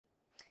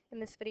In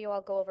this video,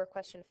 I'll go over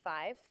question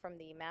 5 from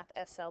the Math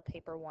SL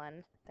Paper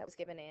 1 that was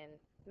given in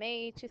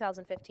May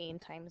 2015,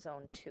 time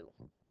zone 2.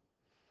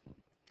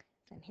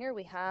 And here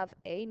we have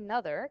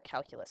another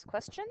calculus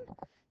question.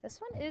 This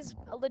one is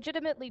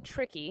legitimately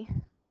tricky.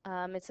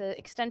 It's an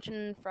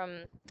extension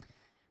from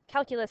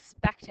calculus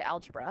back to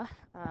algebra,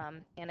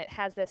 and it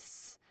has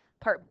this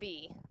part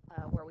B,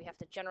 where we have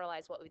to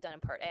generalize what we've done in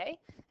part A,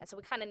 and so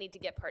we kind of need to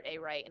get part A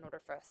right in order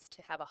for us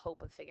to have a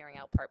hope of figuring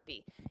out part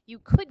B. You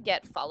could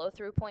get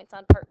follow-through points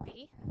on part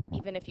B,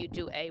 even if you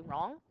do A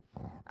wrong,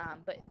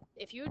 but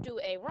if you do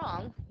A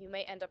wrong, you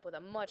may end up with a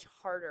much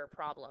harder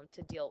problem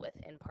to deal with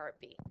in part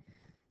B.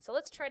 So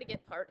let's try to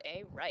get part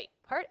A right.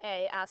 Part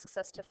A asks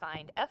us to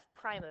find f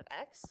prime of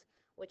x,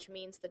 which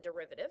means the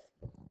derivative,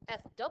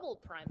 f double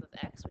prime of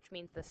x, which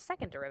means the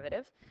second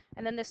derivative,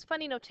 and then this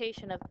funny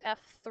notation of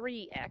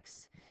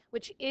f3x,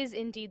 which is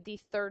indeed the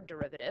third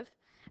derivative.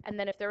 And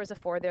then if there was a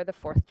 4, they're the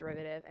fourth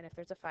derivative, and if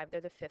there's a 5,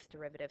 they're the fifth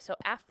derivative. So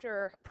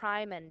after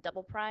prime and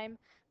double prime,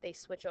 they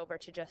switch over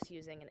to just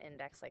using an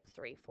index like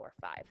 3, 4,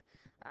 5.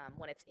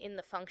 When it's in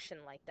the function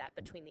like that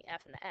between the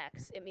f and the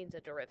x, it means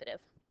a derivative,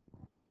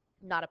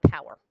 not a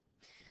power.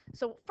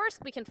 So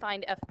first we can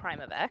find f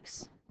prime of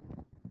x.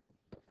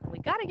 We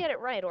got to get it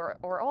right,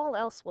 or all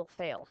else will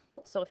fail.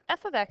 So if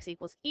f of x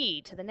equals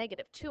e to the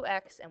negative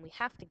 2x, and we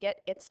have to get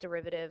its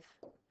derivative,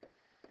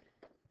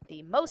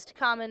 the most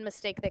common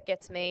mistake that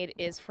gets made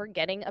is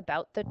forgetting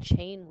about the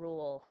chain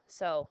rule.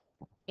 So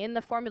in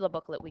the formula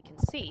booklet, we can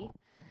see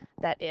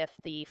that if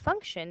the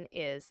function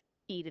is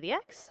e to the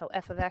x, so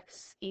f of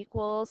x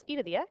equals e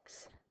to the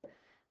x,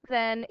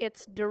 then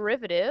its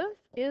derivative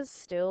is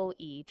still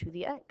e to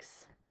the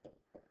x.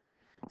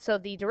 So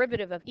the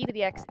derivative of e to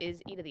the x is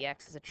e to the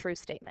x is a true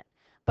statement.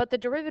 But the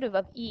derivative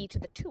of e to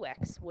the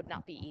 2x would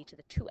not be e to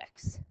the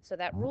 2x. So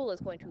that rule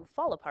is going to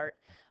fall apart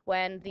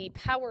when the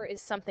power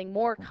is something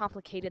more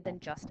complicated than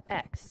just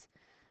x.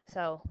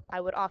 So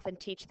I would often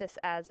teach this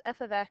as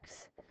f of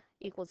x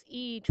equals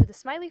e to the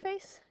smiley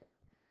face.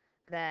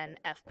 Then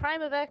f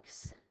prime of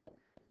x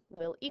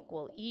will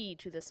equal e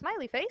to the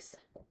smiley face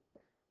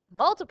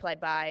multiplied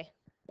by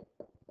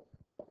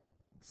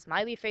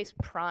smiley face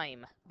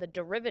prime, the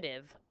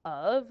derivative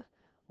of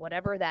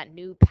whatever that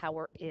new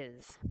power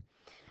is.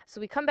 So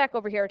we come back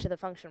over here to the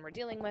function we're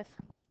dealing with.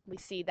 We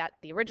see that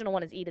the original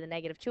one is e to the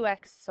negative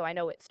 2x, so I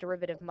know its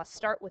derivative must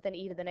start with an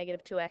e to the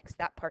negative 2x.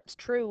 That part's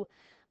true,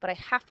 but I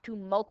have to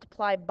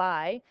multiply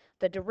by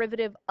the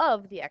derivative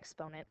of the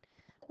exponent,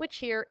 which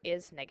here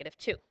is negative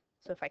 2.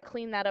 So if I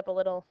clean that up a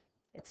little,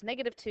 it's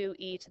negative 2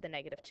 e to the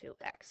negative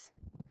 2x.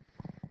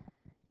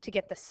 To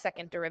get the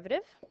second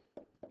derivative,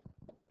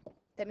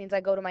 that means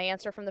I go to my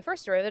answer from the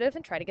first derivative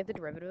and try to get the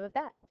derivative of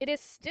that. It is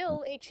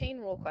still a chain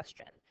rule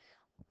question.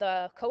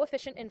 The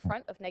coefficient in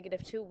front of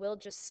negative 2 will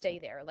just stay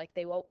there, like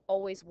they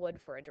always would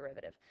for a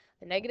derivative.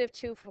 The negative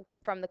 2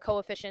 from the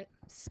coefficient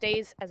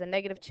stays as a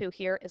negative 2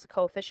 here as a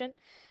coefficient,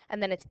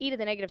 and then it's e to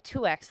the negative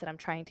 2x that I'm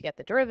trying to get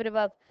the derivative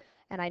of,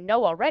 and I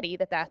know already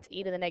that that's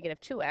e to the negative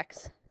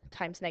 2x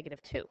times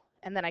negative 2.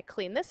 And then I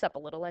clean this up a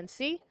little and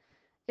see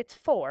it's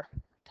 4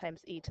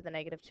 times e to the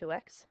negative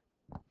 2x.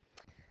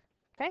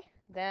 Okay,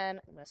 then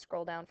I'm going to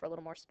scroll down for a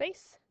little more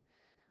space.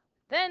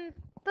 Then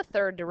the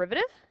third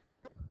derivative.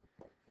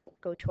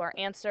 Go to our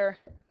answer.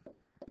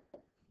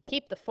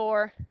 Keep the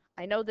 4.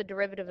 I know the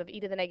derivative of e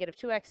to the negative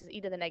 2x is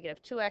e to the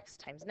negative 2x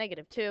times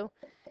negative 2. You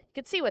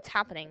can see what's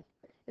happening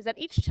is that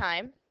each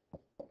time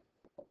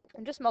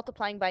I'm just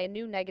multiplying by a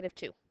new negative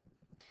 2.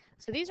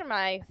 So these are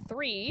my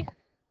 3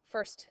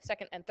 first,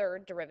 second, and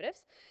third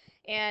derivatives,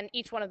 and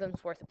each one of them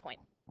is worth a point.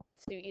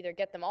 So you either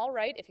get them all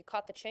right if you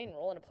caught the chain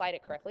rule and applied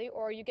it correctly,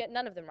 or you get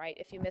none of them right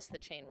if you miss the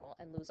chain rule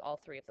and lose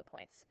all 3 of the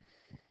points.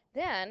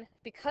 Then,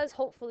 because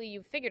hopefully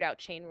you've figured out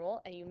chain rule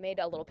and you made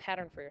a little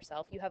pattern for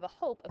yourself, you have a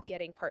hope of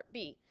getting part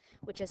B,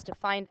 which is to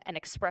find an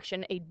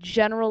expression, a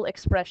general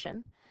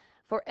expression,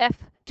 for f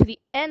to the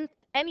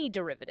any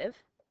derivative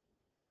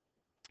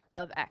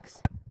of x.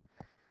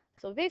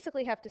 So we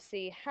basically have to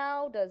see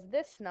how does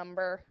this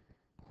number,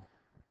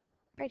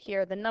 right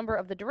here, the number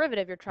of the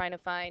derivative you're trying to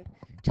find,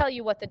 tell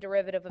you what the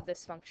derivative of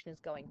this function is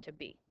going to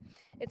be.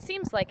 It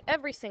seems like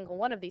every single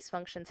one of these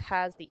functions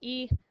has the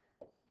e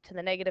to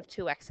the negative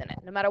 2x in it.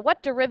 No matter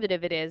what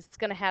derivative it is, it's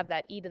going to have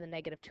that e to the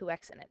negative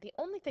 2x in it. The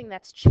only thing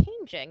that's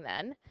changing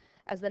then,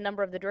 as the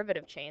number of the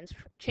derivative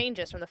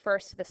changes from the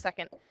first to the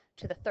second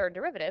to the third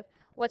derivative,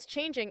 what's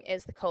changing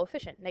is the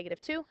coefficient.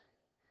 Negative 2,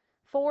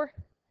 4,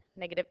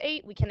 negative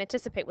 8. We can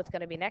anticipate what's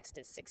going to be next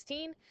is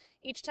 16.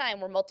 Each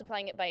time we're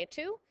multiplying it by a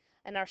 2,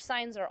 and our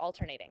signs are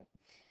alternating.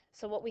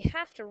 So what we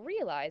have to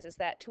realize is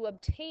that to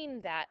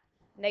obtain that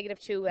negative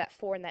 2, that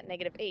 4, and that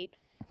negative 8,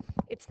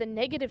 it's the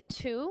negative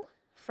 2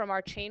 from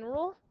our chain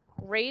rule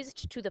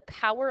raised to the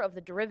power of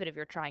the derivative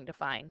you're trying to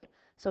find.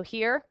 So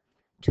here,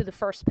 to the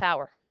first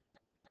power.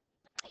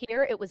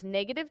 Here, it was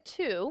negative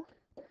 2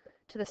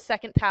 to the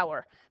second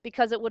power,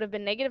 because it would have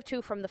been negative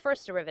 2 from the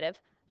first derivative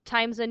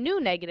times a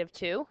new negative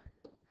 2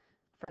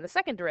 from the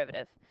second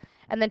derivative.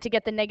 And then to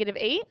get the negative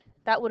 8,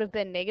 that would have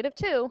been negative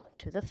 2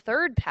 to the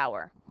third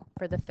power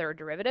for the third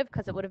derivative,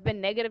 because it would have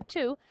been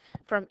 -2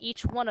 from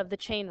each one of the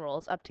chain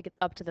rules up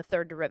to the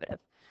third derivative.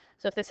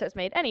 So if this has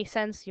made any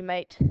sense, you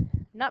might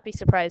not be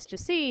surprised to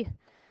see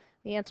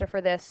the answer for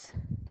this.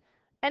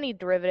 Any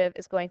derivative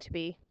is going to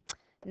be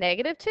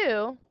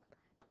 -2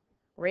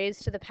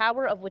 raised to the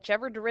power of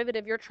whichever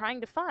derivative you're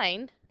trying to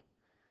find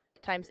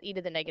times e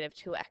to the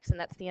 -2x, and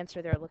that's the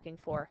answer they're looking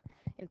for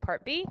in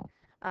part B.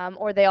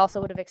 Or they also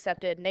would have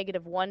accepted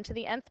 -1 to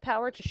the nth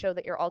power to show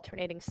that you're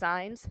alternating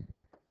signs,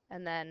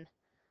 and then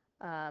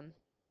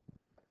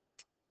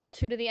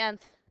 2 to the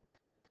nth,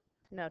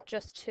 no,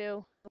 just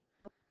 2.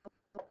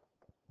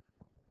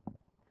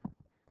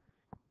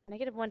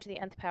 -1 to the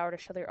nth power to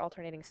show that you're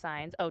alternating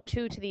signs. Oh,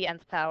 2 to the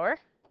nth power,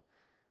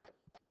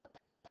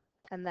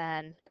 and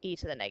then e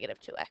to the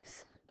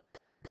 -2x.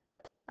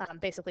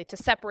 Basically to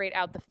separate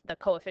out the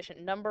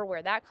coefficient number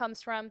where that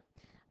comes from,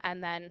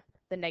 and then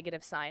the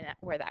negative sign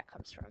where that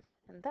comes from.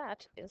 And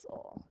that is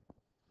all.